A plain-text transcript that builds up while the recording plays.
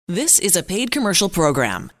This is a paid commercial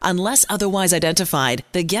program. Unless otherwise identified,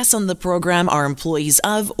 the guests on the program are employees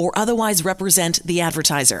of or otherwise represent the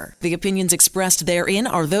advertiser. The opinions expressed therein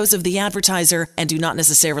are those of the advertiser and do not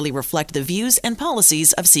necessarily reflect the views and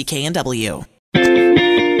policies of CKNW.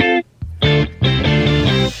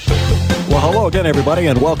 Well, hello again, everybody,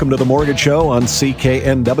 and welcome to the Mortgage Show on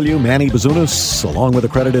CKNW. Manny Bazunas, along with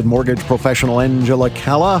accredited mortgage professional Angela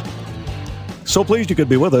Calla. So pleased you could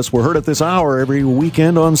be with us. We're heard at this hour every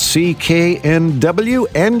weekend on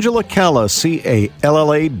CKNW. Angela Calla,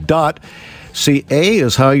 CALLA.ca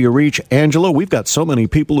is how you reach Angela. We've got so many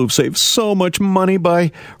people who've saved so much money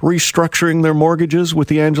by restructuring their mortgages with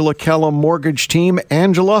the Angela Calla mortgage team.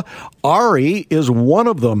 Angela, Ari is one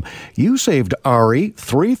of them. You saved Ari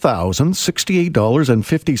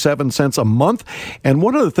 $3,068.57 a month. And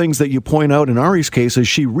one of the things that you point out in Ari's case is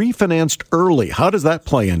she refinanced early. How does that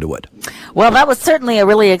play into it? Well, that was certainly a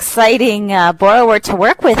really exciting borrower to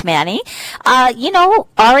work with, Manny.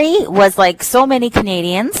 Ari was like so many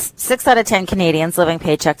Canadians, 6 out of 10 Canadians living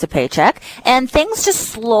paycheck to paycheck, and things just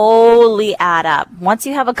slowly add up. Once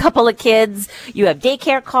you have a couple of kids, you have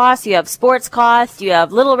daycare costs, you have sports costs, you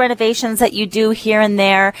have little renovations that you do here and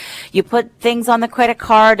there. You put things on the credit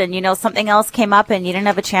card and, something else came up and you didn't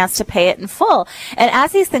have a chance to pay it in full. And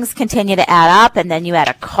as these things continue to add up, and then you add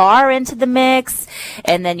a car into the mix,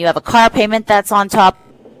 and then you have a car payment that's on top,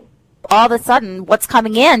 all of a sudden what's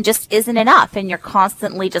coming in just isn't enough, and you're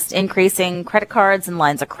constantly just increasing credit cards and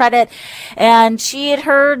lines of credit. And she had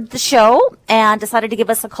heard the show and decided to give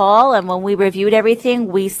us a call, and when we reviewed everything,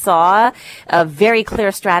 we saw a very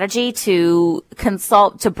clear strategy to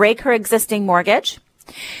break her existing mortgage,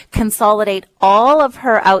 consolidate all of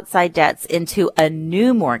her outside debts into a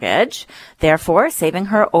new mortgage, therefore saving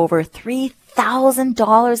her over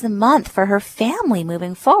 $3,000 a month for her family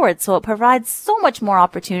moving forward. So it provides so much more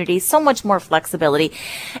opportunity, so much more flexibility.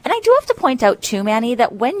 And I do have to point out too, Manny,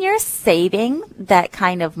 that when you're saving that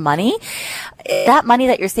kind of money, that money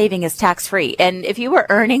that you're saving is tax-free. And if you were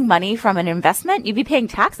earning money from an investment, you'd be paying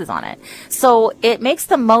taxes on it. So it makes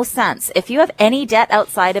the most sense. If you have any debt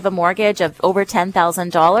outside of a mortgage of over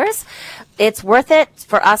 $10,000, it's worth it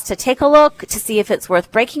for us to take a look to see if it's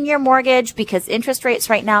worth breaking your mortgage, because interest rates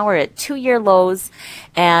right now are at 2-year lows.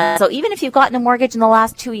 And so even if you've gotten a mortgage in the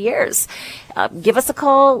last 2 years, give us a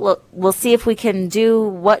call. We'll see if we can do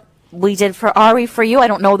what we did for Ari for you. I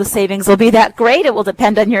don't know the savings will be that great. It will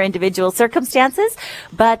depend on your individual circumstances,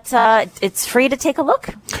 but it's free to take a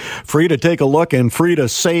look. Free to take a look and free to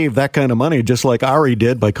save that kind of money, just like Ari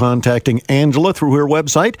did by contacting Angela through her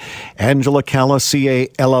website, Angela Calla,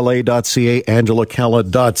 CALLA.ca,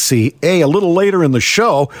 AngelaCalla.ca. A little later in the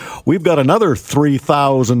show, we've got another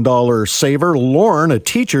 $3,000 saver. Lauren, a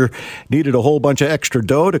teacher, needed a whole bunch of extra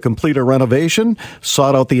dough to complete a renovation,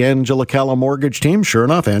 sought out the Angela Calla mortgage team. Sure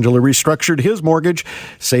enough, Angela restructured his mortgage,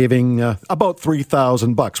 saving about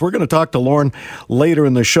 $3,000. We're going to talk to Lauren later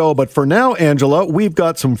in the show, but for now, Angela, we've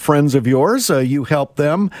got some friends of yours. You helped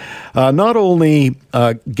them not only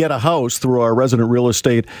get a house through our resident real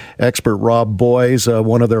estate expert, Rob Boys,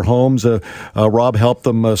 one of their homes. Rob helped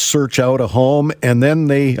them search out a home, and then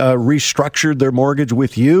they restructured their mortgage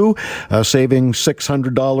with you, saving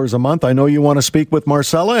 $600 a month. I know you want to speak with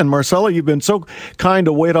Marcella, and Marcella, you've been so kind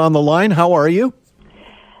to wait on the line. How are you?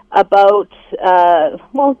 About,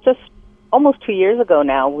 just almost 2 years ago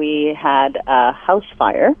now, we had a house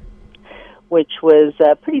fire, which was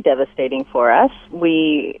pretty devastating for us.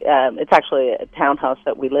 It's actually a townhouse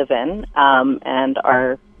that we live in, and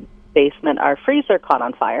our basement, our freezer caught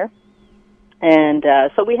on fire. And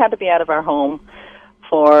so we had to be out of our home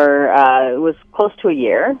for, it was close to a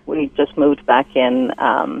year. We just moved back in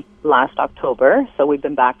last October, so we've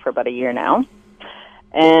been back for about a year now.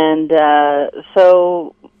 And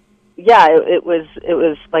it was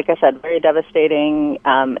like I said, very devastating.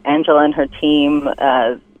 Angela and her team,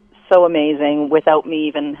 so amazing. Without me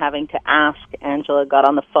even having to ask, Angela got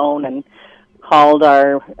on the phone and called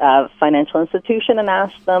our financial institution and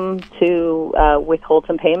asked them to withhold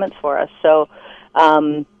some payments for us. So,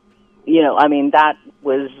 that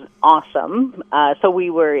was awesome. So we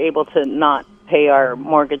were able to not pay our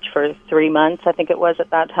mortgage for 3 months, I think it was at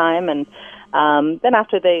that time, and then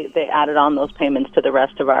after they added on those payments to the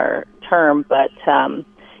rest of our term, but to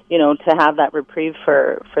have that reprieve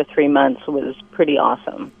for 3 months was pretty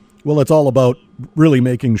awesome. Well, it's all about really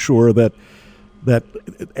making sure that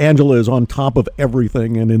Angela is on top of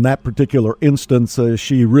everything, and in that particular instance,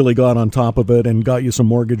 she really got on top of it and got you some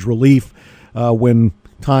mortgage relief when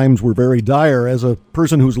times were very dire. As a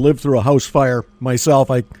person who's lived through a house fire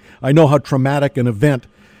myself, I know how traumatic an event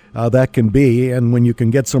that can be. And when you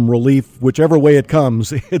can get some relief, whichever way it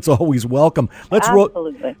comes, it's always welcome.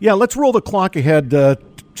 Absolutely. Let's roll the clock ahead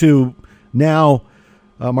to now.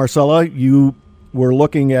 Marcella, you were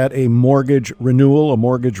looking at a mortgage renewal, a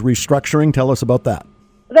mortgage restructuring. Tell us about that.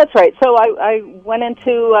 That's right. So I went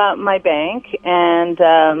into my bank, and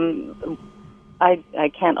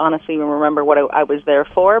I can't honestly remember what I was there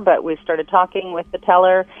for, but we started talking with the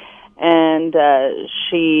teller, and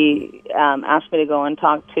she asked me to go and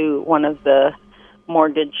talk to one of the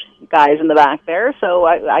mortgage guys in the back there. So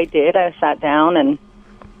I did. I sat down,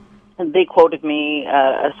 and they quoted me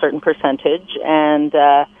a certain percentage, and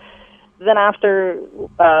then after,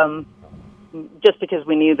 just because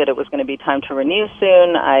we knew that it was going to be time to renew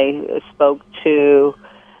soon, I spoke to,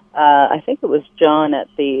 I think it was John at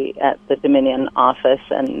the Dominion office,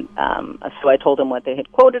 and so I told him what they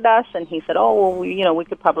had quoted us, and he said, "Oh, well, we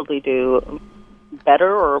could probably do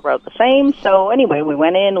better or about the same." So anyway, we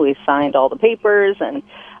went in, we signed all the papers,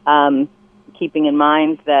 and keeping in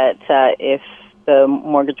mind that if the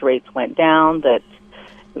mortgage rates went down, that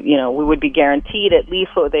we would be guaranteed at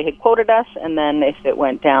least what they had quoted us, and then if it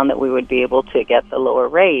went down, that we would be able to get the lower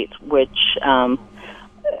rate, which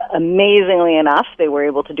amazingly enough, they were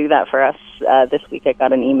able to do that for us. This week I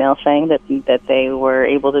got an email saying that they were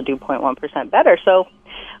able to do 0.1% better. So,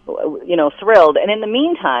 thrilled. And in the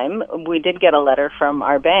meantime, we did get a letter from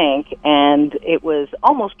our bank, and it was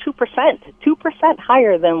almost 2%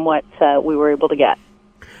 higher than what we were able to get.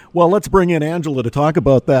 Well, let's bring in Angela to talk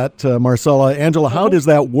about that, Marcella. Angela, how does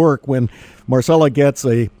that work when Marcella gets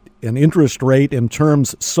an interest rate in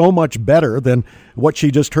terms so much better than what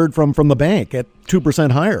she just heard from the bank at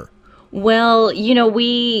 2% higher? Well,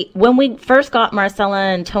 when we first got Marcella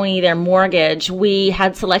and Tony their mortgage, we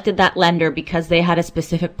had selected that lender because they had a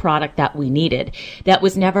specific product that we needed. That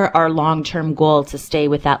was never our long-term goal to stay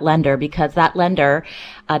with that lender, because that lender,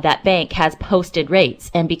 that bank has posted rates.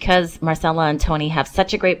 And because Marcella and Tony have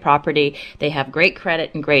such a great property, they have great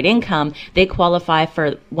credit and great income, they qualify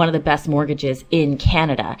for one of the best mortgages in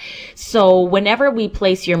Canada. So whenever we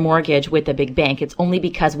place your mortgage with a big bank, it's only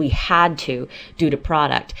because we had to due to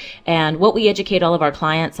product. And what we educate all of our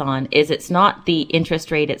clients on is it's not the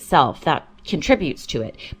interest rate itself that contributes to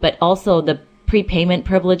it, but also the prepayment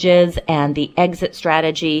privileges and the exit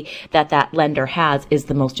strategy that lender has is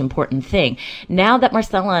the most important thing. Now that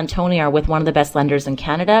Marcella and Tony are with one of the best lenders in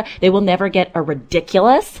Canada, they will never get a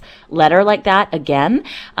ridiculous letter like that again,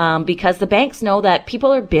 because the banks know that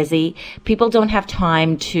people are busy. People don't have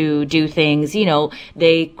time to do things.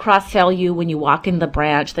 They cross-sell you when you walk in the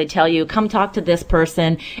branch. They tell you, come talk to this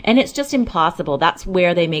person, and it's just impossible. That's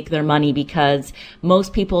where they make their money, because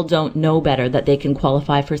most people don't know better that they can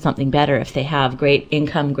qualify for something better if they have great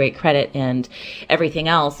income, great credit, and everything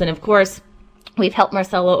else. And of course, we've helped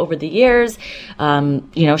Marcella over the years.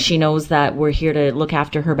 She knows that we're here to look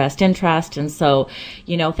after her best interest. And so,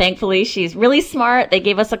 thankfully, she's really smart. They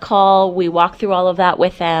gave us a call. We walked through all of that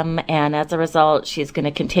with them. And as a result, she's going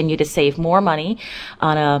to continue to save more money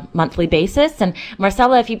on a monthly basis. And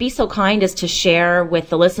Marcella, if you'd be so kind as to share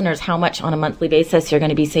with the listeners how much on a monthly basis you're going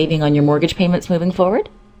to be saving on your mortgage payments moving forward.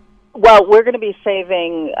 Well, we're going to be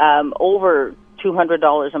saving over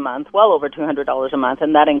 $200 a month, well over $200 a month,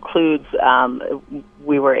 and that includes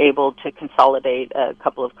we were able to consolidate a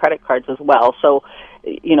couple of credit cards as well. So,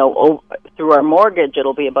 through our mortgage,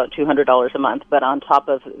 it'll be about $200 a month, but on top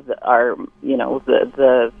of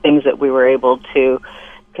the things that we were able to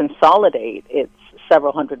consolidate, it's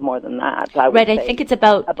several hundred more than that. I think it's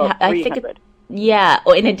about $300. Yeah,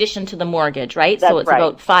 in addition to the mortgage, right? That's so it's right.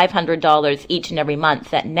 About $500 each and every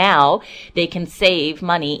month that now they can save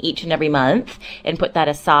money each and every month and put that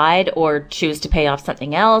aside, or choose to pay off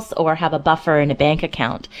something else, or have a buffer in a bank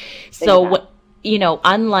account. So exactly.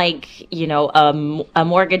 Unlike, a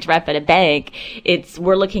mortgage rep at a bank,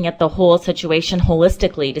 we're looking at the whole situation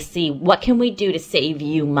holistically to see what can we do to save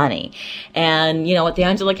you money. And, at the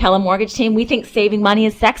Angela Calla Mortgage Team, we think saving money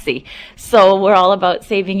is sexy. So we're all about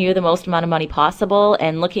saving you the most amount of money possible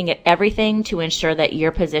and looking at everything to ensure that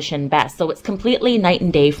you're positioned best. So it's completely night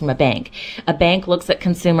and day from a bank. A bank looks at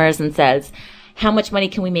consumers and says, how much money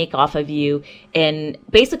can we make off of you? And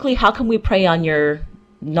basically, how can we prey on your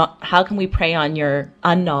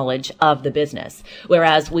unknowledge of the business?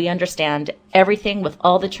 Whereas we understand everything with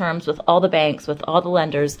all the terms, with all the banks, with all the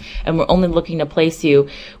lenders, and we're only looking to place you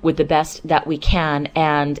with the best that we can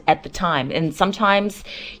and at the time. And sometimes,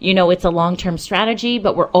 it's a long-term strategy,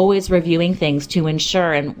 but we're always reviewing things to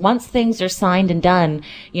ensure. And once things are signed and done,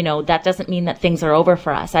 that doesn't mean that things are over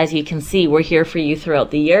for us. As you can see, we're here for you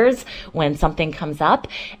throughout the years when something comes up.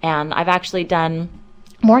 And I've actually done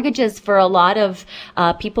mortgages for a lot of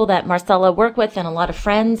people that Marcella worked with and a lot of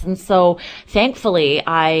friends. And so thankfully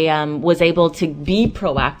I was able to be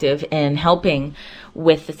proactive in helping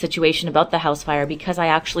with the situation about the house fire, because I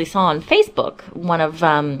actually saw on Facebook one of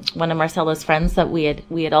Marcella's friends that we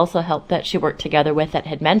had also helped, that she worked together with, that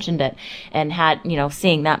had mentioned it, and had,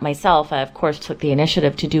 seeing that myself, I of course took the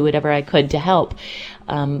initiative to do whatever I could to help.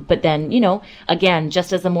 But then, again,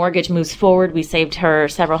 just as the mortgage moves forward, we saved her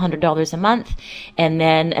several $100s a month. And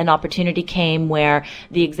then an opportunity came where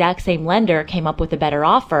the exact same lender came up with a better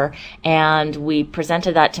offer. And we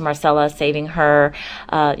presented that to Marcella, saving her,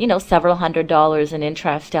 several $100s in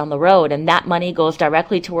interest down the road. And that money goes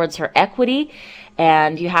directly towards her equity.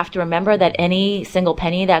 And you have to remember that any single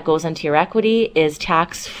penny that goes into your equity is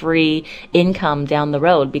tax-free income down the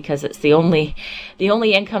road, because it's the only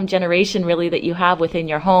income generation really that you have within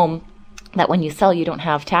your home that when you sell you don't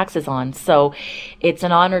have taxes on. So it's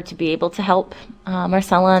an honor to be able to help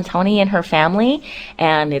Marcella and Tony and her family,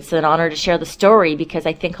 and it's an honor to share the story, because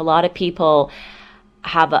I think a lot of people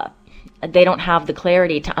they don't have the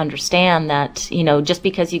clarity to understand that, just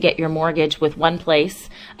because you get your mortgage with one place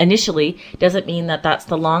initially doesn't mean that that's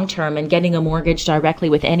the long term, and getting a mortgage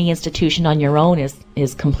directly with any institution on your own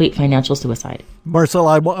is complete financial suicide.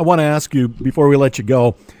 Marcella, I want to ask you before we let you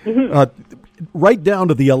go, right down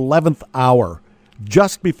to the 11th hour,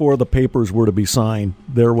 just before the papers were to be signed,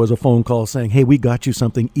 there was a phone call saying, hey, we got you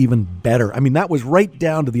something even better. I mean, that was right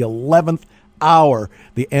down to the 11th hour.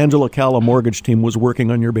 The Angela Calla mortgage team was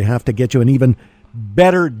working on your behalf to get you an even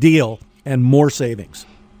better deal and more savings.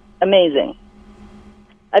 Amazing.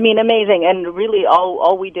 Amazing. And really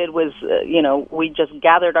all we did was, we just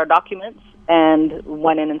gathered our documents and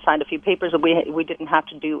went in and signed a few papers, and we didn't have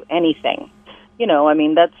to do anything.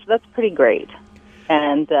 That's pretty great.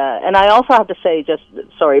 And I also have to say,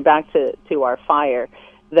 back to our fire,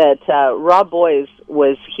 that Rob Boys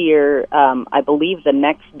was here, I believe, the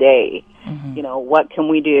next day. Mm-hmm. What can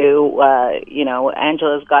we do?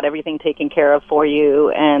 Angela's got everything taken care of for you.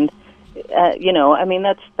 And,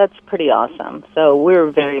 that's pretty awesome. So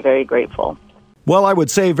we're very, very grateful. Well, I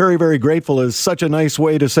would say very, very grateful is such a nice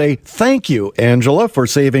way to say thank you, Angela, for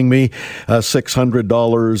saving me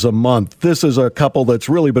 $600 a month. This is a couple that's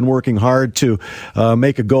really been working hard to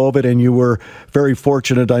make a go of it, and you were very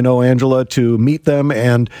fortunate, I know, Angela, to meet them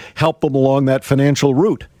and help them along that financial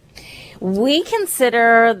route. We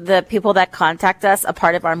consider the people that contact us a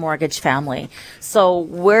part of our mortgage family. So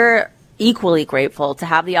we're equally grateful to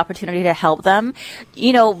have the opportunity to help them.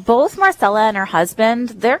 Both Marcella and her husband,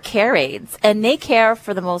 they're care aides, and they care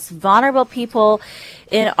for the most vulnerable people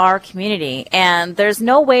in our community. And there's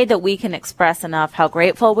no way that we can express enough how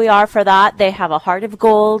grateful we are for that. They have a heart of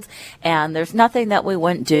gold, and there's nothing that we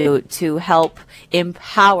wouldn't do to help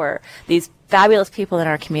empower these fabulous people in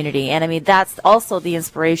our community. And that's also the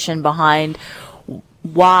inspiration behind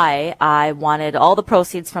why I wanted all the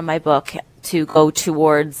proceeds from my book to go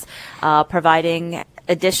towards providing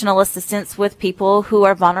additional assistance with people who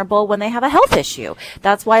are vulnerable when they have a health issue.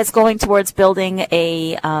 That's why it's going towards building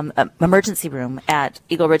a emergency room at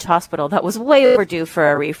Eagle Ridge Hospital that was way overdue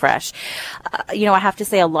for a refresh. I have to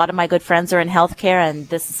say a lot of my good friends are in healthcare, and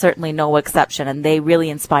this is certainly no exception, and they really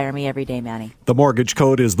inspire me every day, Manny. The Mortgage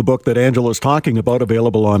Code is the book that Angela's talking about,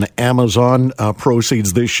 available on Amazon.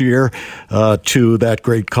 Proceeds this year to that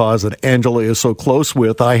great cause that Angela is so close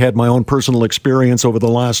with. I had my own personal experience over the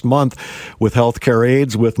last month with healthcare aids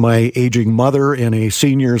with my aging mother in a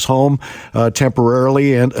senior's home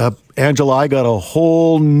temporarily, and Angela, I got a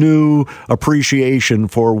whole new appreciation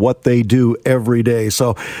for what they do every day.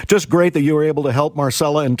 So just great that you were able to help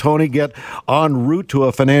Marcella and Tony get en route to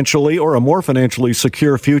a more financially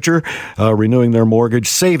secure future, renewing their mortgage,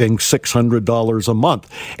 saving $600 a month.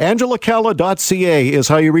 AngelaCalla.ca is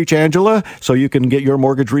how you reach Angela, so you can get your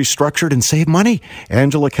mortgage restructured and save money.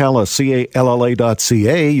 Angela Calla,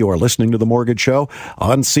 CALLA.ca. You are listening to The Mortgage Show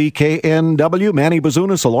on CKNW. Manny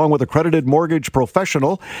Bazunas, along with accredited mortgage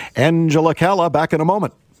professional Angela Calla. Back in a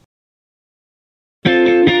moment.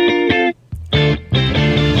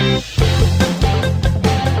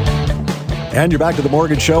 And you're back to The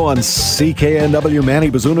Mortgage Show on CKNW.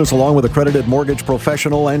 Manny Bazunas, along with accredited mortgage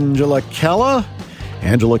professional Angela Calla.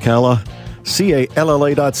 Angela Calla,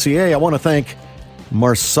 CALLA.ca. I want to thank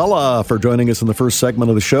Marcella for joining us in the first segment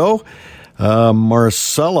of the show.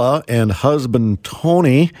 Marcella and husband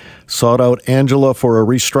Tony sought out Angela for a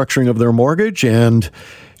restructuring of their mortgage, and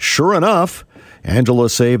sure enough, Angela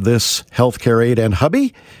saved this healthcare aide and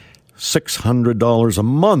hubby $600 a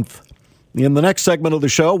month. In the next segment of the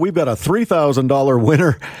show, we've got a $3,000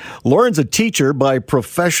 winner. Lauren's a teacher by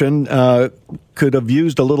profession, could have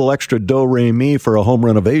used a little extra do-re-mi for a home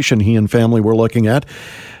renovation he and family were looking at.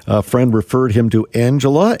 A friend referred him to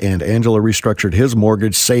Angela, and Angela restructured his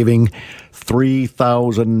mortgage, saving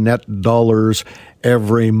 $3,000 net dollars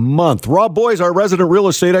every month. Rob Boies, our resident real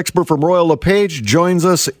estate expert from Royal LePage, joins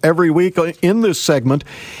us every week in this segment.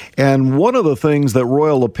 And one of the things that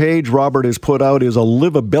Royal LePage, Robert, has put out is a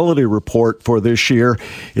livability report for this year.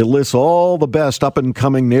 It lists all the best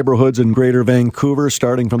up-and-coming neighborhoods in Greater Vancouver,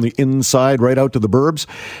 starting from the inside right out to the burbs.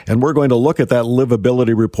 And we're going to look at that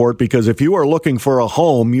livability report because if you are looking for a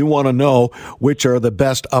home, you want to know which are the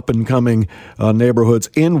best up-and-coming neighborhoods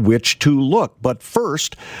in which to look. But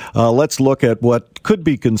first, let's look at what could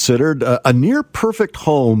be considered a near-perfect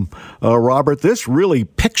home, Robert. This really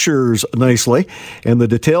pictures nicely, and the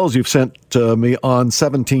details you've sent me on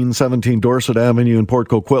 1717 Dorset Avenue in Port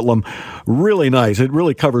Coquitlam, really nice. It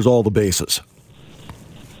really covers all the bases.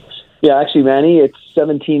 Yeah, actually, Manny, it's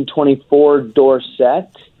 1724 Dorset,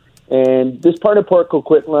 and this part of Port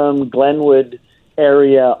Coquitlam, Glenwood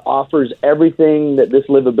area offers everything that this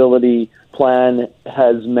livability plan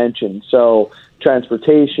has mentioned. So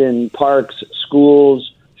transportation, parks,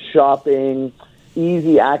 schools, shopping,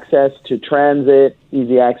 easy access to transit,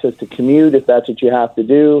 easy access to commute if that's what you have to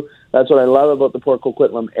do. That's what I love about the Port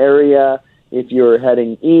Coquitlam area. If you're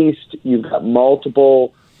heading east, you've got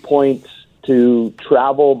multiple points to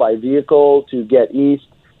travel by vehicle to get east.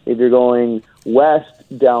 If you're going west,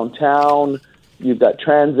 downtown, you've got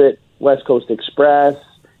transit, West Coast Express,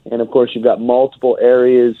 and of course you've got multiple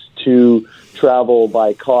areas to travel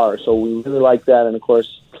by car. So we really like that, and of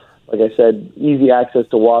course, like I said, easy access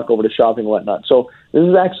to walk over to shopping and whatnot. So this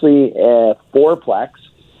is actually a fourplex.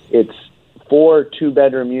 It's 4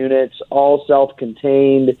 two-bedroom units, all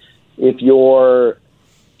self-contained. If you're,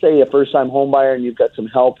 say, a first-time home buyer and you've got some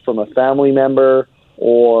help from a family member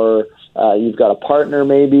or you've got a partner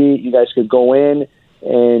maybe, you guys could go in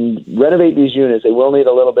and renovate these units. They will need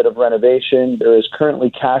a little bit of renovation. There is currently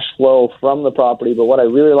cash flow from the property, but what I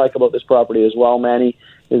really like about this property as well, Manny,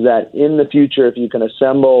 is that in the future, if you can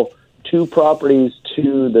assemble 2 properties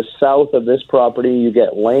to the south of this property, you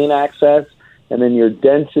get lane access, and then your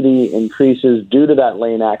density increases due to that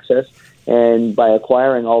lane access. And by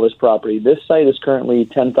acquiring all this property, this site is currently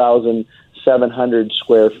 10,700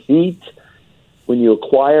 square feet. When you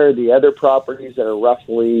acquire the other properties that are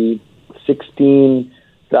roughly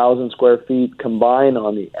 16,000 square feet combined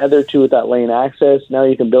on the other 2 with that lane access, now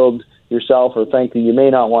you can build yourself, or frankly, you may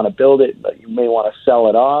not want to build it, but you may want to sell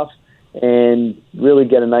it off and really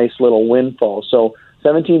get a nice little windfall. So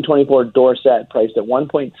 1724 Dorset, priced at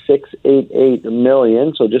 $1.688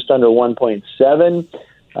 million, so just under 1.7.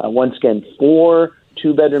 Once again, 4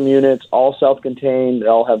 two-bedroom units, all self-contained. They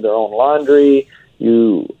all have their own laundry.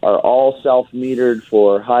 You are all self-metered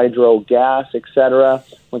for hydro, gas, etc.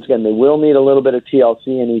 Once again, they will need a little bit of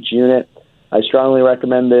TLC in each unit. I strongly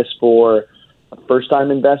recommend this for a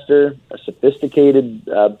first-time investor, a sophisticated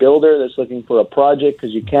builder that's looking for a project,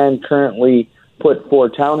 because you can currently put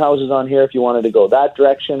 4 townhouses on here if you wanted to go that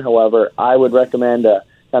direction. However, I would recommend a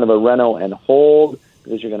kind of a reno and hold,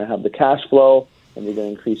 because you're going to have the cash flow and you're going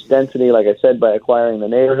to increase density, like I said, by acquiring the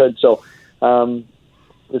neighborhood. So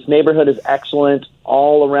this neighborhood is excellent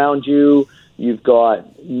all around you. You've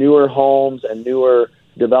got newer homes and newer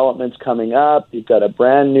developments coming up. You've got a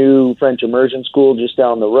brand new French immersion school just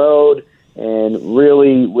down the road, and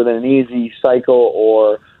really within an easy cycle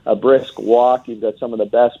or a brisk walk, you've got some of the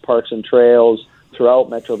best parks and trails throughout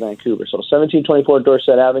Metro Vancouver. So 1724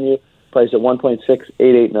 Dorset Avenue, priced at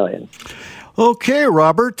 $1.688 million. Okay,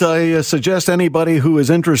 Robert, I suggest anybody who is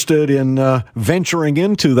interested in venturing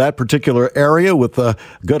into that particular area with a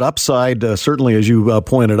good upside, certainly as you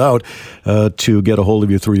pointed out, to get a hold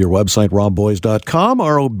of you through your website, robboies.com,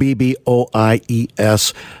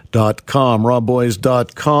 ROBBOIES.com,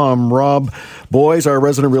 robboies.com. Rob Boies, our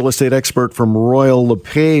resident real estate expert from Royal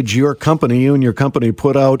LePage, you and your company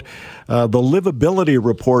put out the livability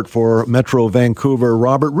report for Metro Vancouver.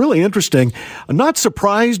 Robert, really interesting. I'm not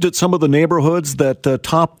surprised at some of the neighborhoods that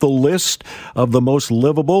top the list of the most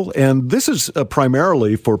livable, and this is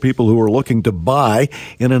primarily for people who are looking to buy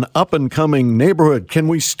in an up-and-coming neighborhood. Can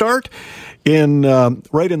we start in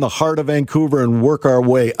right in the heart of Vancouver and work our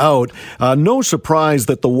way out? No surprise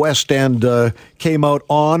that the West End came out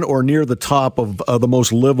on or near the top of the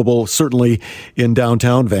most livable, certainly in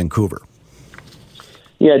downtown Vancouver.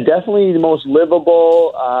 Yeah, definitely the most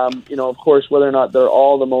livable. Of course, whether or not they're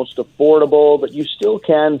all the most affordable, but you still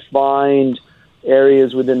can find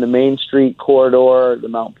areas within the Main Street corridor, the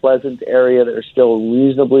Mount Pleasant area, that are still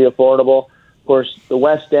reasonably affordable. Of course, the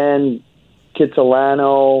West End,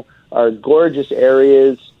 Kitsilano are gorgeous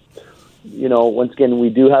areas. once again, we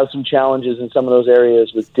do have some challenges in some of those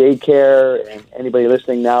areas with daycare, and anybody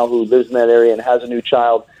listening now who lives in that area and has a new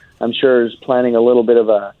child, I'm sure is planning a little bit of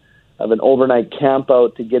an overnight camp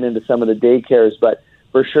out to get into some of the daycares. But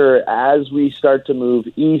for sure, as we start to move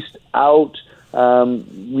east out,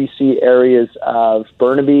 we see areas of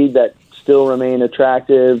Burnaby that still remain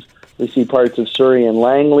attractive. We see parts of Surrey and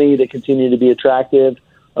Langley that continue to be attractive.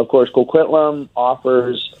 Of course, Coquitlam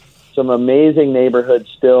offers some amazing neighborhoods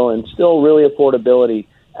still, and still really affordability.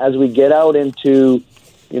 As we get out into,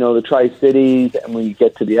 the Tri-Cities and we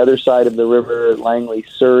get to the other side of the river, Langley,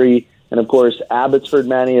 Surrey, and of course, Abbotsford,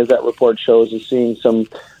 Manny, as that report shows, is seeing some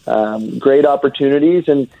great opportunities.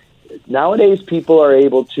 And nowadays, people are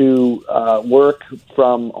able to work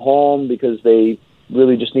from home because they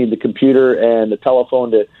really just need the computer and the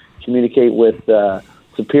telephone to communicate with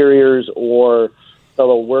superiors or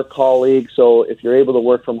fellow work colleagues. So if you're able to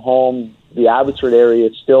work from home, the Abbotsford area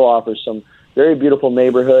still offers some very beautiful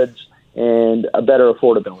neighborhoods and a better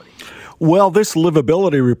affordability. Well, this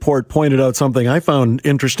livability report pointed out something I found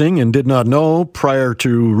interesting and did not know prior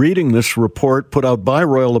to reading this report put out by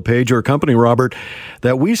Royal LePage, your company, Robert,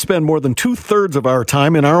 that we spend more than 2/3 of our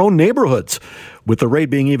time in our own neighborhoods, with the rate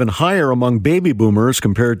being even higher among baby boomers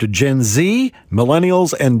compared to Gen Z,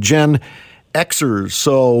 millennials, and Gen Xers.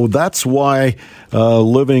 So that's why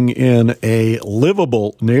living in a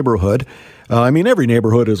livable neighborhood, every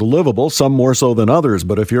neighborhood is livable, some more so than others,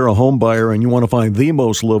 but if you're a home buyer and you want to find the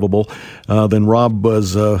most livable, then Rob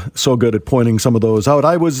was so good at pointing some of those out.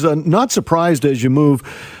 I was not surprised as you move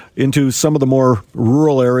into some of the more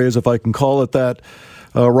rural areas, if I can call it that,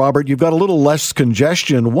 Robert, you've got a little less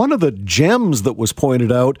congestion. One of the gems that was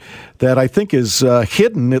pointed out that I think is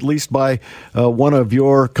hidden, at least by one of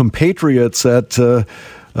your compatriots at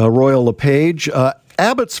Royal LePage,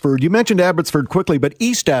 Abbotsford. You mentioned Abbotsford quickly, but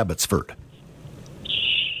East Abbotsford.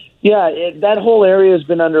 Yeah, that whole area has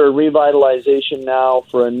been under a revitalization now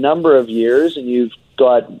for a number of years, and you've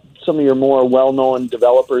got some of your more well-known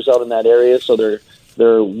developers out in that area, so they're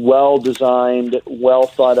well-designed,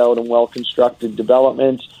 well-thought-out, and well-constructed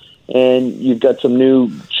developments. And you've got some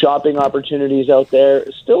new shopping opportunities out there.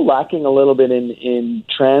 Still lacking a little bit in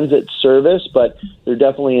transit service, but they're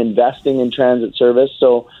definitely investing in transit service.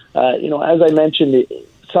 So, as I mentioned,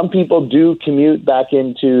 some people do commute back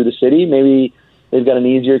into the city. Maybe they've got an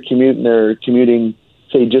easier commute and they're commuting,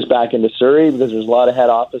 say, just back into Surrey, because there's a lot of head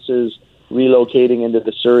offices relocating into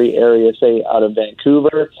the Surrey area, say, out of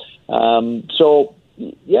Vancouver.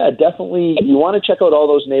 Yeah, definitely. You want to check out all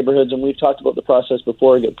those neighborhoods, and we've talked about the process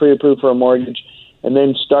before. Get pre-approved for a mortgage, and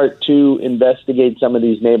then start to investigate some of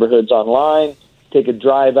these neighborhoods online. Take a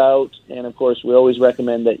drive out, and of course, we always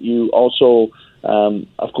recommend that you also,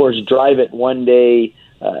 of course, drive it one day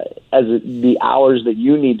as the hours that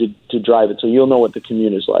you need to drive it, so you'll know what the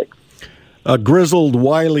commute is like. A grizzled,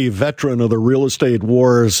 wily veteran of the real estate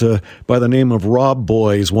wars by the name of Rob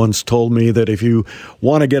Boys once told me that if you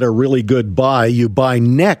want to get a really good buy, you buy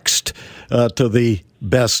next to the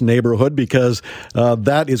best neighborhood, because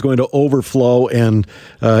that is going to overflow and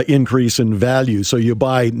increase in value. So you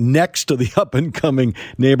buy next to the up-and-coming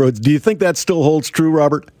neighborhoods. Do you think that still holds true,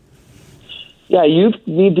 Robert? Yeah, you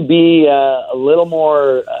need to be a little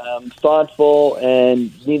more thoughtful and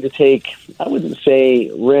need to take, I wouldn't say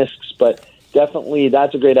risks, but definitely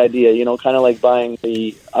that's a great idea. Kind of like buying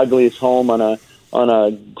the ugliest home on a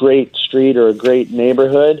great street or a great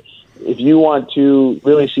neighborhood. If you want to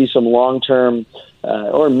really see some long-term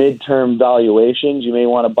or mid-term valuations, you may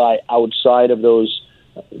want to buy outside of those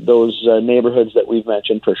neighborhoods that we've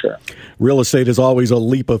mentioned for sure. Real estate is always a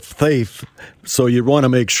leap of faith, so you want to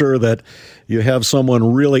make sure that you have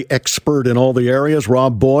someone really expert in all the areas.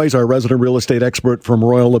 Rob Boys, our resident real estate expert from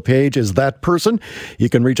Royal LePage, is that person. You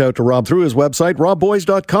can reach out to Rob through his website,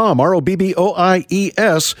 robboys.com,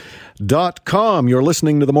 ROBBOIES.com. You're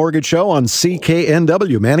listening to The Mortgage Show on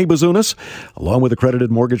CKNW. Manny Bazunas, along with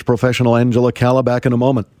accredited mortgage professional Angela Calla, back in a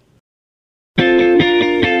moment.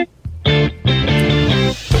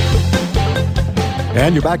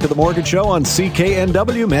 And you're back to The Mortgage Show on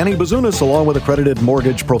CKNW. Manny Bazunas, along with accredited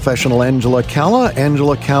mortgage professional Angela Calla,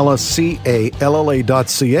 Angela Calla,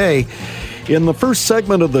 CALLA.ca. In the first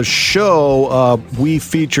segment of the show, we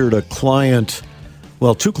featured a client,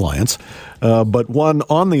 well, two clients, but one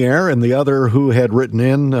on the air and the other who had written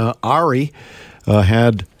in. Ari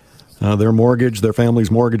had their family's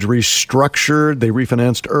mortgage restructured. They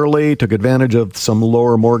refinanced early, took advantage of some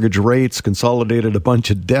lower mortgage rates, consolidated a bunch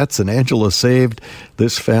of debts, and Angela saved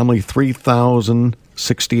this family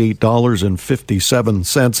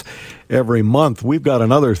 $3,068.57 every month. We've got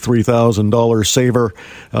another $3,000 saver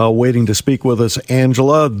waiting to speak with us,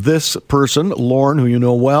 Angela. This person, Lauren, who you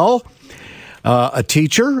know well, A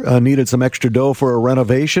teacher needed some extra dough for a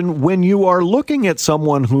renovation. When you are looking at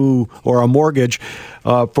someone or a mortgage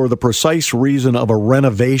for the precise reason of a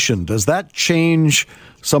renovation, does that change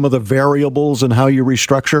some of the variables in how you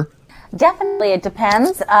restructure? Definitely, it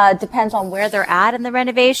depends. Depends on where they're at in the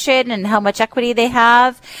renovation and how much equity they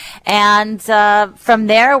have. And from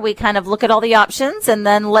there, we kind of look at all the options and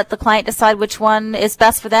then let the client decide which one is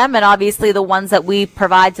best for them. And obviously, the ones that we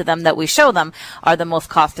provide to them, that we show them, are the most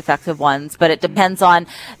cost-effective ones. But it depends on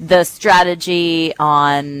the strategy,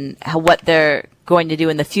 on what they're going to do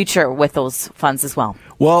in the future with those funds as well.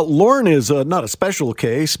 Well, Lorne is not a special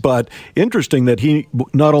case, but interesting that he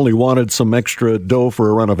not only wanted some extra dough for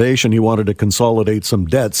a renovation, he wanted to consolidate some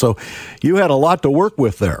debt. So you had a lot to work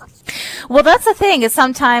with there. Well, that's the thing, is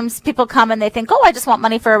sometimes people come and they think, oh, I just want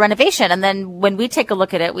money for a renovation. And then when we take a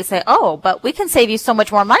look at it, we say, oh, but we can save you so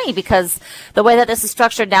much more money because the way that this is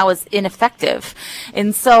structured now is ineffective.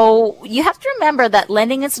 And so you have to remember that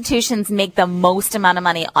lending institutions make the most amount of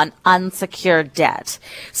money on unsecured debt.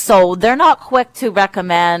 So they're not quick to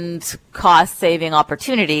recommend cost-saving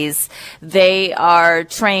opportunities. They are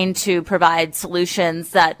trained to provide solutions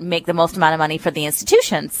that make the most amount of money for the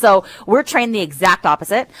institution. So we're trained the exact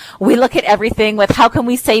opposite. We look at everything with how can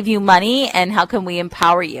we save you money and how can we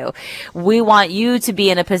empower you. We want you to be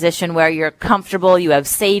in a position where you're comfortable, you have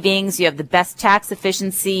savings, you have the best tax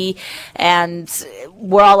efficiency, and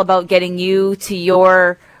we're all about getting you to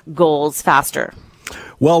your goals faster.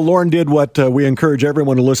 Well, Lorne did what we encourage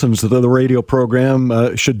everyone who listens to the radio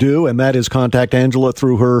program should do, and that is contact Angela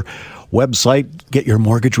through her website. Get your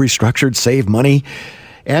mortgage restructured, save money.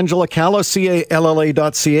 Angela Calla,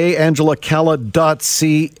 CALLA.ca,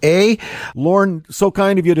 AngelaCalla.ca. Lorne, so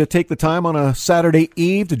kind of you to take the time on a Saturday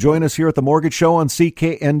eve to join us here at the Mortgage Show on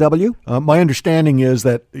CKNW. My understanding is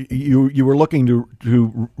that you were looking to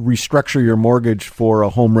restructure your mortgage for a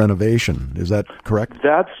home renovation. Is that correct?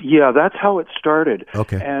 That's how it started.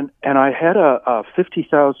 Okay. And I had a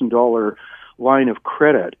 $50,000 line of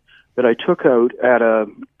credit that I took out at a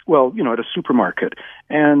supermarket,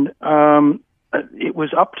 and it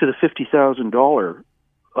was up to the $50,000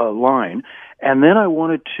 line, and then I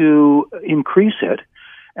wanted to increase it,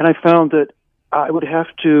 and I found that I would have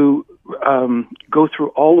to go through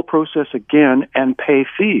all the process again and pay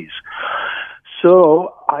fees.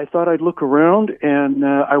 So I thought I'd look around, and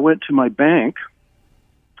I went to my bank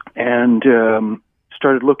and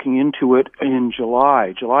started looking into it in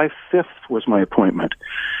July. July 5th was my appointment,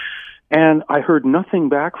 and I heard nothing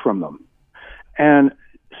back from them. And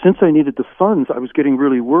since I needed the funds, I was getting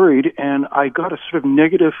really worried, and I got a sort of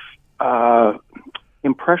negative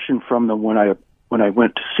impression from them when I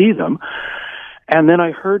went to see them. And then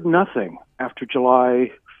I heard nothing. After July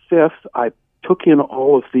 5th, I took in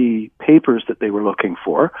all of the papers that they were looking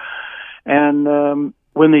for. And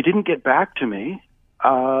when they didn't get back to me,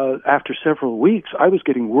 after several weeks, I was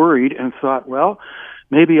getting worried and thought, well,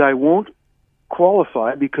 maybe I won't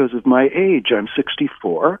qualify because of my age. I'm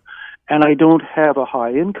 64. And I don't have a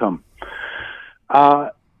high income. And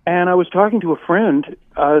I was talking to a friend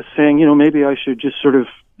saying, maybe I should just sort of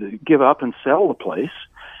give up and sell the place.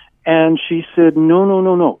 And she said,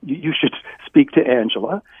 no. You should speak to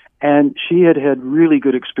Angela. And she had really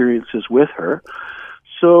good experiences with her.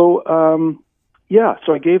 So,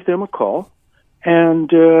 so I gave them a call.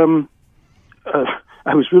 And I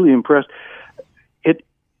was really impressed.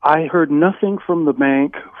 I heard nothing from the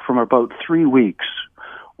bank from about 3 weeks.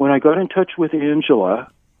 When I got in touch with Angela,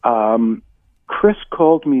 Chris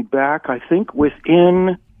called me back, I think,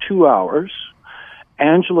 within 2 hours.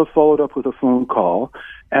 Angela followed up with a phone call.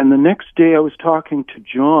 And the next day I was talking to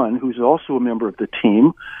John, who's also a member of the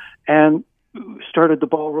team, and started the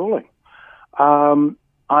ball rolling.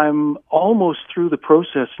 I'm almost through the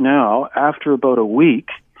process now after about a week.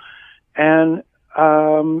 And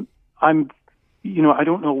I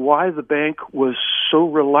don't know why the bank was so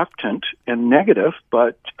reluctant and negative,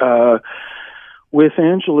 but with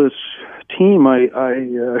Angela's team, I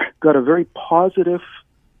got a very positive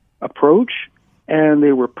approach, and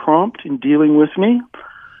they were prompt in dealing with me.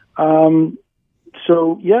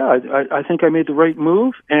 I think I made the right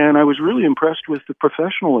move, and I was really impressed with the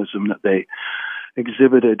professionalism that they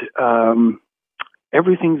exhibited.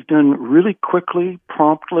 Everything's done really quickly,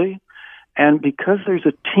 promptly, and because there's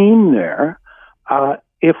a team there,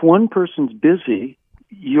 if one person's busy,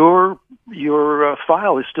 your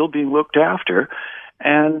file is still being looked after.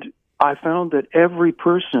 And I found that every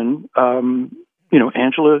person,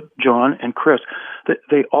 Angela, John, and Chris, that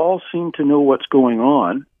they all seem to know what's going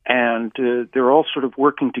on, and they're all sort of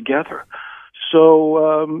working together.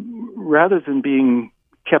 So rather than being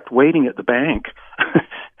kept waiting at the bank,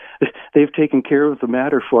 they've taken care of the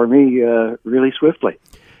matter for me really swiftly.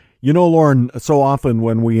 You know, Lauren, so often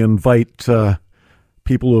when we invite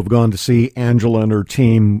people who have gone to see Angela and her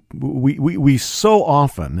team, we so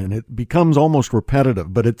often, and it becomes almost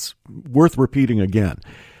repetitive, but it's worth repeating again.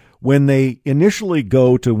 When they initially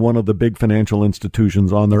go to one of the big financial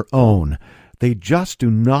institutions on their own, they just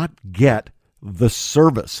do not get the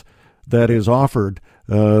service that is offered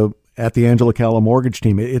at the Angela Calla mortgage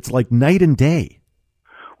team. It's like night and day.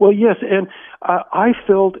 Well, yes, and I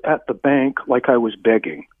felt at the bank like I was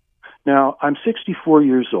begging. Now, I'm 64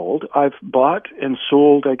 years old. I've bought and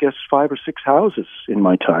sold, I guess, 5 or 6 houses in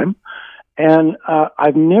my time. And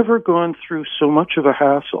I've never gone through so much of a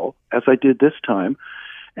hassle as I did this time.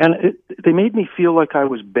 And they made me feel like I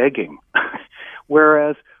was begging.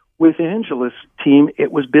 Whereas with Angela's team,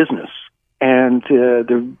 it was business. And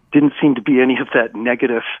there didn't seem to be any of that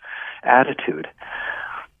negative attitude.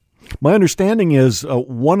 My understanding is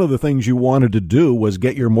one of the things you wanted to do was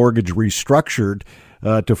get your mortgage restructured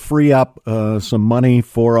to free up some money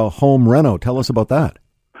for a home reno. Tell us about that.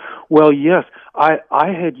 Well, yes. I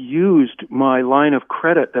had used my line of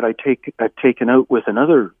credit that I'd taken out with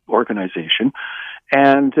another organization,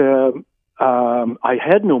 and I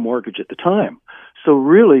had no mortgage at the time. So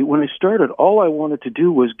really, when I started, all I wanted to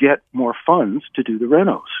do was get more funds to do the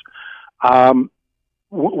renos.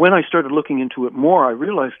 When I started looking into it more, I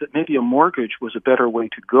realized that maybe a mortgage was a better way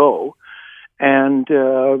to go. And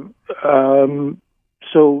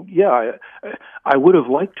so, yeah, I would have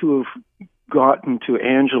liked to have gotten to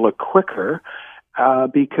Angela quicker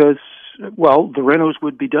because, well, the renos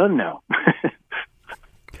would be done now.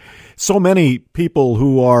 So many people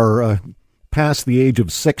who are past the age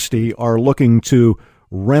of 60 are looking to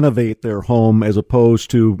renovate their home as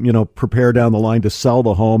opposed to, prepare down the line to sell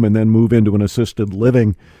the home and then move into an assisted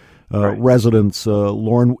living residence.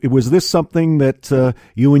 Lauren, was this something that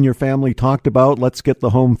you and your family talked about? Let's get the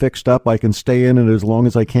home fixed up. I can stay in it as long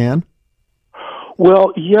as I can.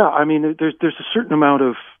 Well, yeah. I mean, there's a certain amount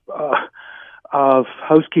of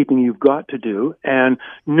housekeeping you've got to do. And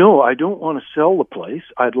no, I don't want to sell the place.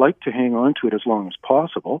 I'd like to hang on to it as long as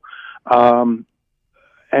possible. I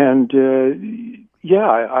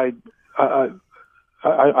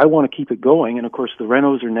want to keep it going, and of course the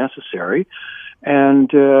renos are necessary, and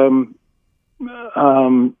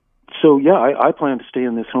I plan to stay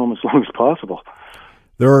in this home as long as possible.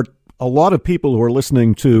 There are a lot of people who are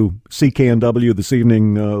listening to CKNW this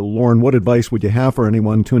evening. Lauren, what advice would you have for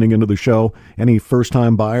anyone tuning into the show? Any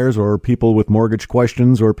first-time buyers or people with mortgage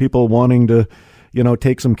questions or people wanting to,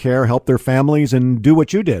 take some care, help their families, and do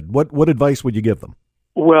what you did? What advice would you give them?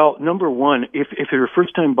 Well, number one, if you're a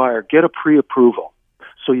first-time buyer, get a pre-approval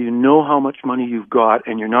so you know how much money you've got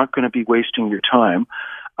and you're not going to be wasting your time.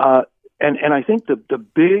 And I think the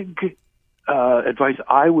big advice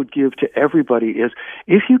I would give to everybody is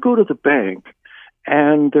if you go to the bank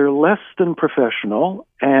and they're less than professional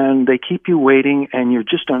and they keep you waiting and you're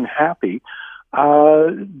just unhappy,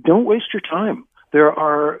 don't waste your time. There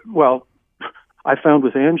are, I found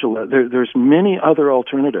with Angela, there's many other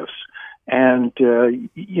alternatives. And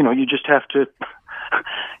you just have to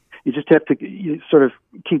sort of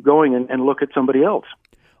keep going and look at somebody else.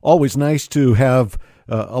 Always nice to have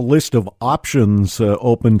a list of options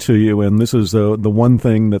open to you, and this is the one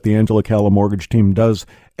thing that the Angela Calla mortgage team does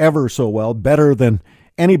ever so well, better than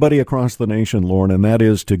anybody across the nation, Lauren, and that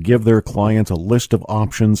is to give their clients a list of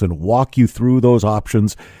options and walk you through those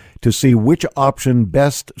options to see which option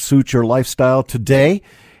best suits your lifestyle today,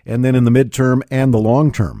 and then in the midterm and the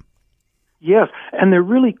long term. Yes, and they're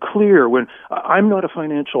really clear. When I'm not a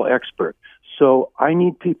financial expert, so I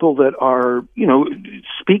need people that are,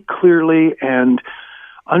 speak clearly and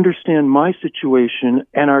understand my situation,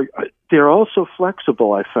 and they're also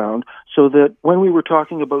flexible, I found, so that when we were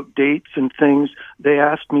talking about dates and things, they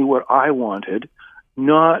asked me what I wanted,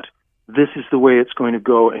 not this is the way it's going to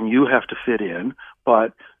go and you have to fit in,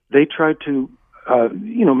 but they tried to,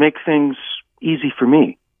 make things easy for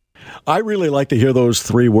me. I really like to hear those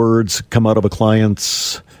 3 words come out of a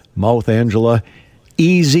client's mouth, Angela.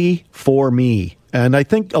 Easy for me. And I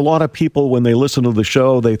think a lot of people, when they listen to the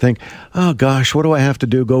show, they think, oh, gosh, what do I have to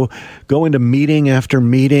do? Go into meeting after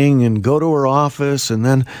meeting and go to her office and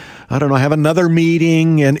then, I don't know, have another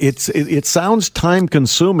meeting. And it sounds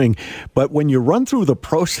time-consuming, but when you run through the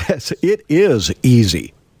process, it is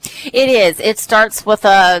easy. It is. It starts with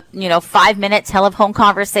a, 5-minute telephone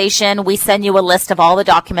conversation. We send you a list of all the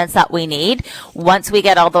documents that we need. Once we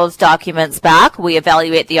get all those documents back, we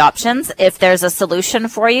evaluate the options. If there's a solution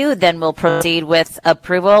for you, then we'll proceed with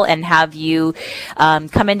approval and have you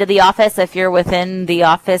come into the office if you're within the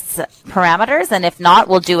office parameters. And if not,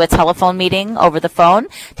 we'll do a telephone meeting over the phone.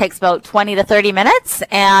 Takes about 20 to 30 minutes,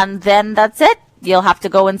 and then that's it. You'll have to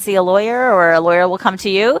go and see a lawyer, or a lawyer will come to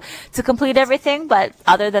you to complete everything. But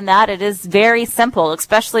other than that, it is very simple,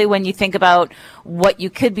 especially when you think about what you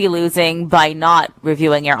could be losing by not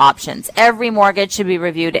reviewing your options. Every mortgage should be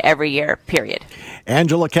reviewed every year, period.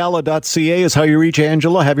 AngelaCalla.ca is how you reach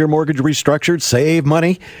Angela. Have your mortgage restructured, save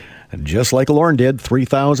money. Just like Lauren did,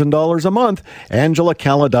 $3,000 a month.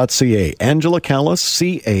 AngelaCalla.ca.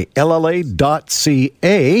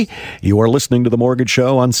 AngelaCalla.ca. You are listening to The Mortgage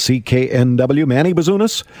Show on CKNW. Manny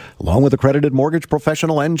Bazunas, along with accredited mortgage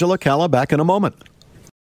professional Angela Calla. Back in a moment.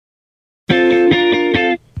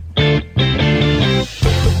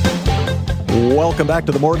 Welcome back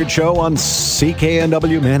to The Mortgage Show on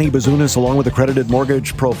CKNW. Manny Bazunas, along with accredited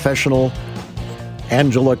mortgage professional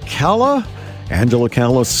Angela Calla.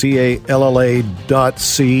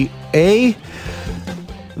 AngelaCalla.ca.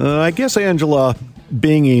 I guess, Angela,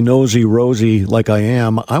 being a nosy Rosie like I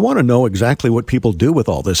am, I want to know exactly what people do with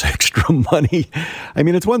all this extra money. I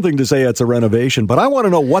mean, it's one thing to say it's a renovation, but I want to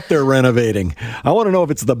know what they're renovating. I want to know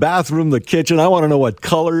if it's the bathroom, the kitchen. I want to know what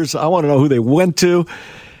colors. I want to know who they went to.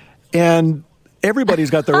 And everybody's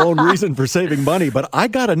got their own reason for saving money, but I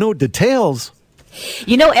got to know details.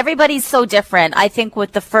 Everybody's so different. I think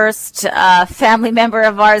with the first family member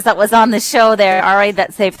of ours that was on the show there, Ari,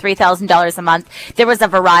 that saved $3,000 a month, there was a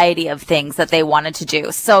variety of things that they wanted to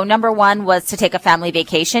do. So number one was to take a family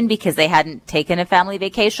vacation because they hadn't taken a family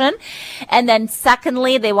vacation. And then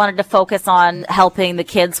secondly, they wanted to focus on helping the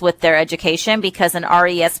kids with their education because an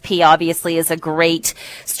RESP obviously is a great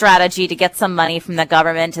strategy to get some money from the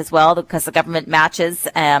government as well, because the government matches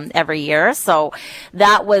every year. So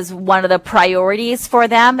that was one of the priorities for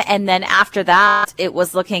them. And then after that, it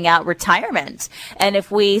was looking at retirement. And if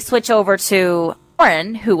we switch over to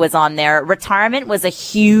Lauren, who was on there, retirement was a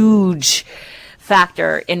huge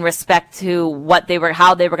factor in respect to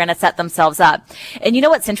how they were going to set themselves up. And you know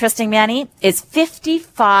what's interesting, Manny, is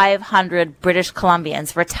 5,500 British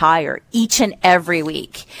Columbians retire each and every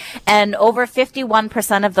week. And over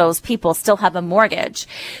 51% of those people still have a mortgage.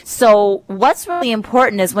 So what's really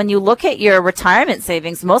important is when you look at your retirement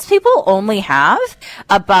savings, most people only have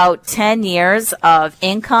about 10 years of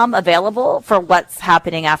income available for what's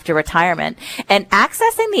happening after retirement. And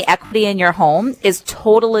accessing the equity in your home is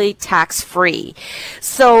totally tax-free.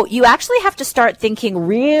 So you actually have to start thinking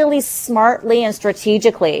really smartly and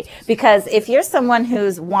strategically, because if you're someone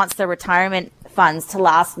who wants their retirement funds to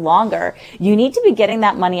last longer, you need to be getting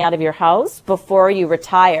that money out of your house before you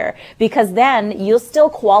retire, because then you'll still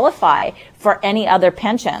qualify for any other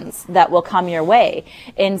pensions that will come your way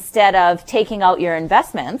instead of taking out your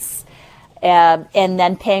investments and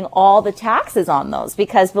then paying all the taxes on those.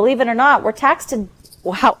 Because believe it or not, we're taxed to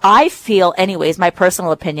how I feel anyways, my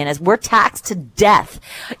personal opinion is we're taxed to death,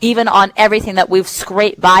 even on everything that we've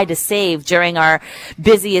scraped by to save during our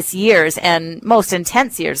busiest years and most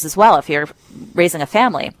intense years as well, if you're raising a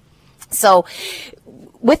family. So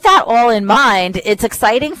with that all in mind, it's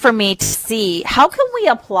exciting for me to see how can we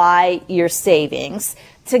apply your savings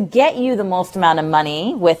to get you the most amount of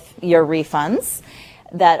money with your refunds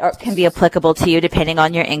that can be applicable to you depending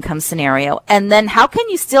on your income scenario. And then how can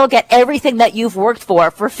you still get everything that you've worked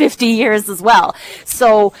for 50 years as well?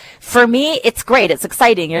 So for me, it's great. It's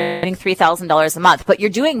exciting. You're getting $3,000 a month, but you're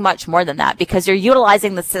doing much more than that because you're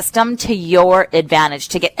utilizing the system to your advantage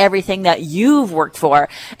to get everything that you've worked for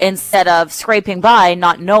instead of scraping by,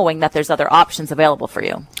 not knowing that there's other options available for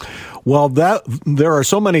you. Well, there are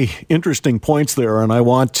so many interesting points there, and I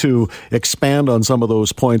want to expand on some of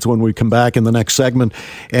those points when we come back in the next segment.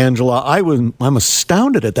 Angela, I'm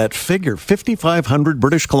astounded at that figure, 5,500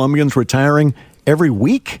 British Columbians retiring every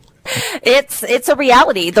week. It's a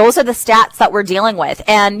reality. Those are the stats that we're dealing with.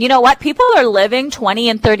 And you know what? People are living 20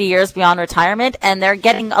 and 30 years beyond retirement, and they're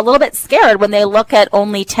getting a little bit scared when they look at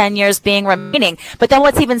only 10 years being remaining. But then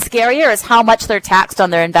what's even scarier is how much they're taxed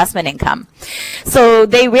on their investment income. So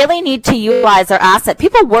they really need to utilize their asset.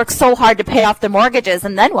 People work so hard to pay off their mortgages,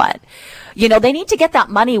 and then what? You know, they need to get that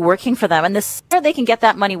money working for them. And the sooner they can get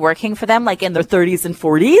that money working for them, like in their 30s and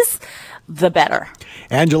 40s, the better.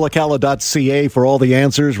 AngelaCalla.ca for all the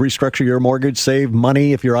answers. Restructure your mortgage, save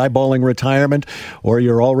money if you're eyeballing retirement or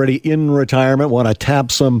you're already in retirement, want to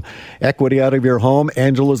tap some equity out of your home.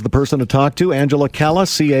 Angela's the person to talk to. Angela Calla,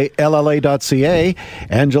 CALLA.ca.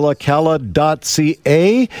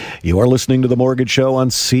 AngelaCalla.ca. You are listening to The Mortgage Show on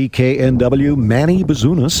CKNW. Manny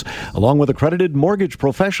Bazunas, along with accredited mortgage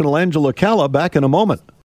professional Angela Calla, back in a moment.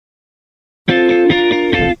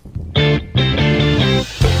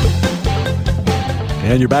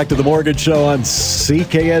 And you're back to The Mortgage Show on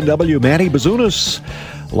CKNW. Manny Bazunas,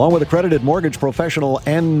 along with accredited mortgage professional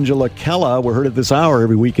Angela Calla. We're heard at this hour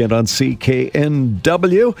every weekend on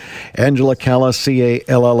CKNW. Angela Calla,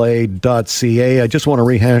 CALLA.ca. I just want to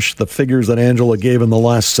rehash the figures that Angela gave in the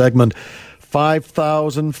last segment.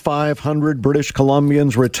 5,500 British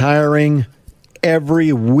Columbians retiring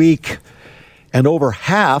every week, and over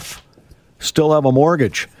half still have a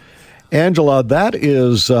mortgage. Angela, that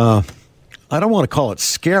is, I don't want to call it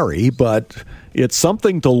scary, but it's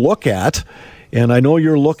something to look at. And I know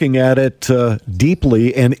you're looking at it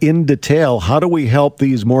deeply and in detail. How do we help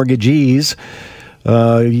these mortgagees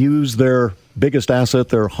use their biggest asset,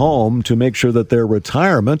 their home, to make sure that their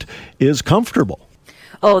retirement is comfortable?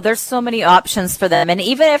 Oh, there's so many options for them. And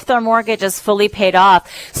even if their mortgage is fully paid off,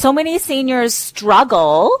 so many seniors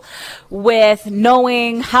struggle with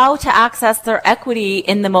knowing how to access their equity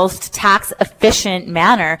in the most tax efficient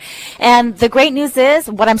manner. And the great news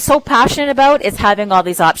is, what I'm so passionate about is having all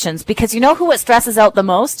these options, because you know who it stresses out the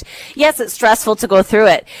most? Yes, it's stressful to go through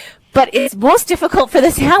it, but it's most difficult for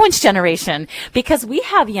the sandwich generation, because we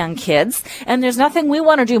have young kids and there's nothing we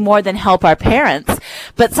want to do more than help our parents.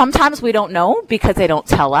 But sometimes we don't know because they don't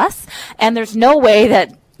tell us. And there's no way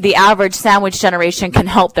that the average sandwich generation can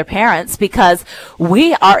help their parents, because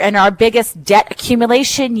we are in our biggest debt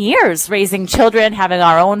accumulation years, raising children, having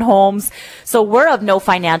our own homes. So we're of no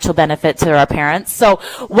financial benefit to our parents. So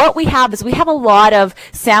what we have is we have a lot of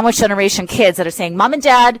sandwich generation kids that are saying, Mom and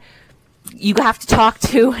Dad, you have to talk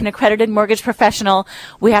to an accredited mortgage professional.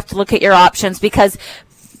 We have to look at your options, because,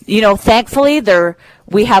 you know, thankfully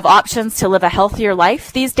we have options to live a healthier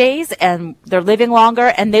life these days, and they're living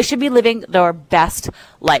longer, and they should be living their best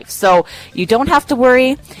life. So you don't have to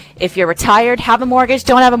worry. If you're retired, have a mortgage,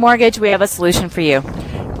 don't have a mortgage, we have a solution for you.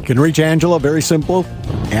 You can reach Angela, very simple.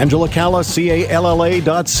 Angela Calla,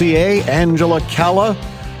 CALLA.ca. Angela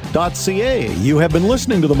Calla.ca. You have been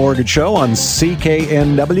listening to The Mortgage Show on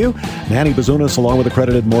CKNW. Manny Bazunas, along with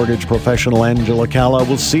accredited mortgage professional Angela Calla.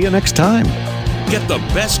 We'll see you next time. Get the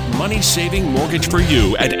best money-saving mortgage for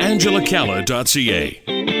you at AngelaCalla.ca.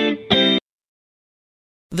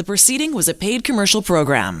 The proceeding was a paid commercial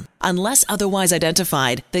program. Unless otherwise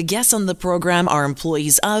identified, the guests on the program are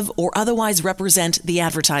employees of or otherwise represent the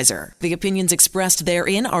advertiser. The opinions expressed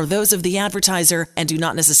therein are those of the advertiser and do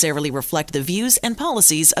not necessarily reflect the views and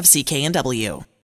policies of CKNW.